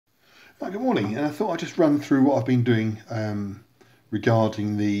Good morning, and I thought I'd just run through what I've been doing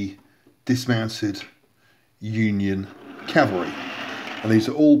regarding the Dismounted Union Cavalry. And these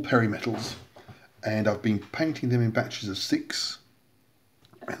are all perimetals, and I've been painting them in batches of 6.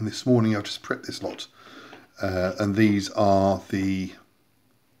 And this morning I've just prepped this lot, and these are the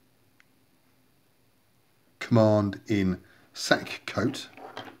command in sack coat.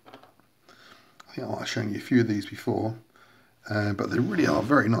 I think I've shown you a few of these before. But they really are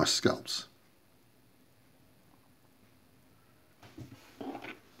very nice sculpts.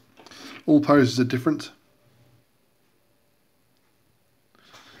 All poses are different,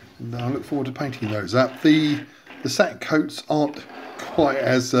 and I look forward to painting those up. The sack coats aren't quite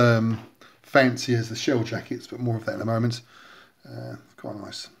as fancy as the shell jackets, but more of that in a moment. Quite a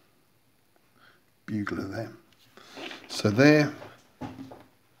nice bugler there. So they're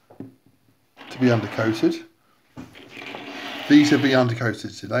to be undercoated. These have been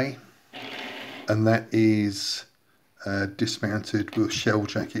undercoated today, and that is dismounted with shell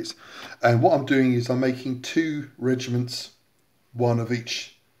jackets. And what I'm doing is I'm making 2 regiments, 1 of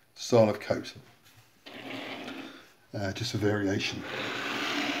each style of coat, just a variation.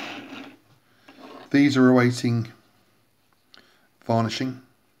 These are awaiting varnishing,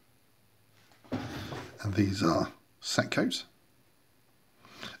 and these are sack coats.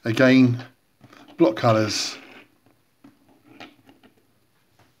 Again, block colours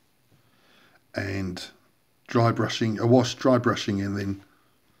and dry brushing, a wash, dry brushing, and then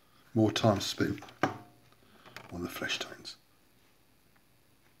more time spent on the flesh tones.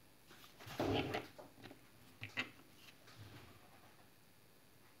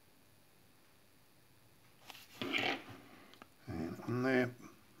 And on there,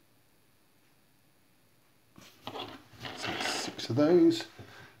 so 6 of those.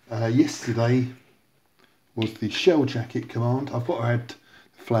 Yesterday was the shell jacket command. I've got to add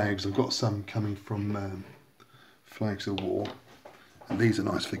flags. I've got some coming from Flags of War, and these are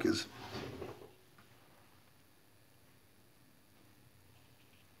nice figures.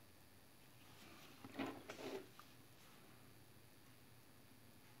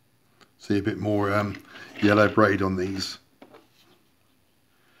 See a bit more yellow braid on these.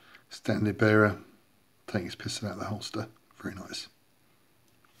 Standard bearer taking his pistol out of the holster. Very nice.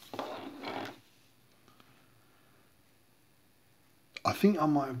 I think I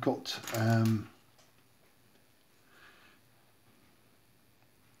might have got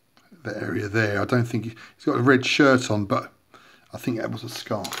the area there. I don't think he's got a red shirt on, but I think that was a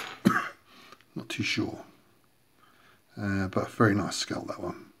scarf. Not too sure. But a very nice skull, that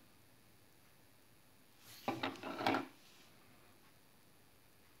one.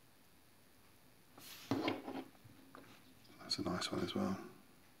 That's a nice one as well.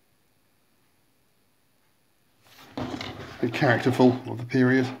 A bit characterful of the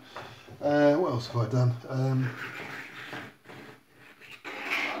period. What else have I done?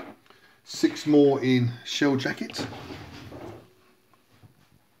 6 more in shell jacket.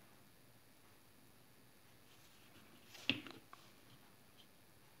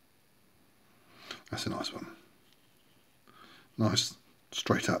 That's a nice one. Nice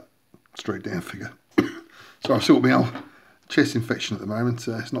straight up, straight down figure. So I've sorted my chest infection at the moment.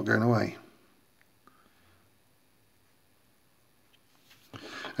 It's not going away.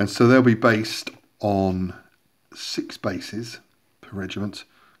 And so they'll be based on 6 bases per regiment,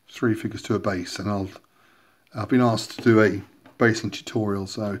 3 figures to a base, and I've been asked to do a basing tutorial,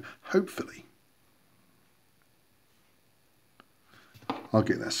 so hopefully I'll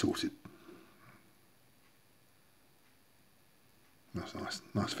get that sorted. That's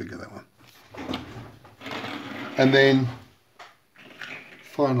a nice figure, that one. And then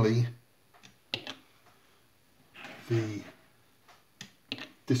finally the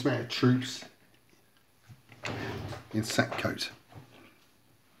dismounted troops in sack coat,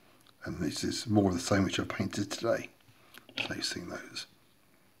 and this is more of the same which I've painted today, so you've seen those.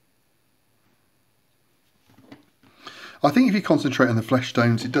 I think if you concentrate on the flesh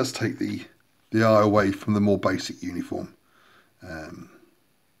tones, it does take the eye away from the more basic uniform.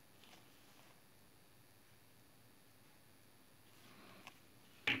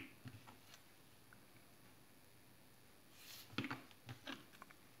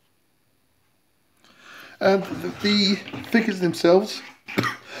 The figures themselves,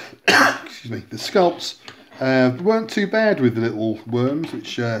 excuse me, the sculpts weren't too bad with the little worms,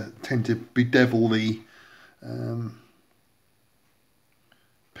 which tend to bedevil the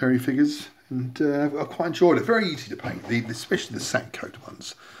Perry figures, and I quite enjoyed it. Very easy to paint, especially the sack coat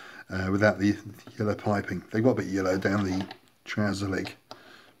ones, without the yellow piping. They got a bit yellow down the trouser leg,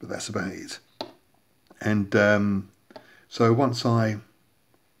 but that's about it. And so once I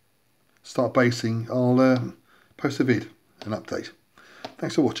start basing, I'll post a vid, an update.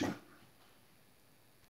 Thanks for watching.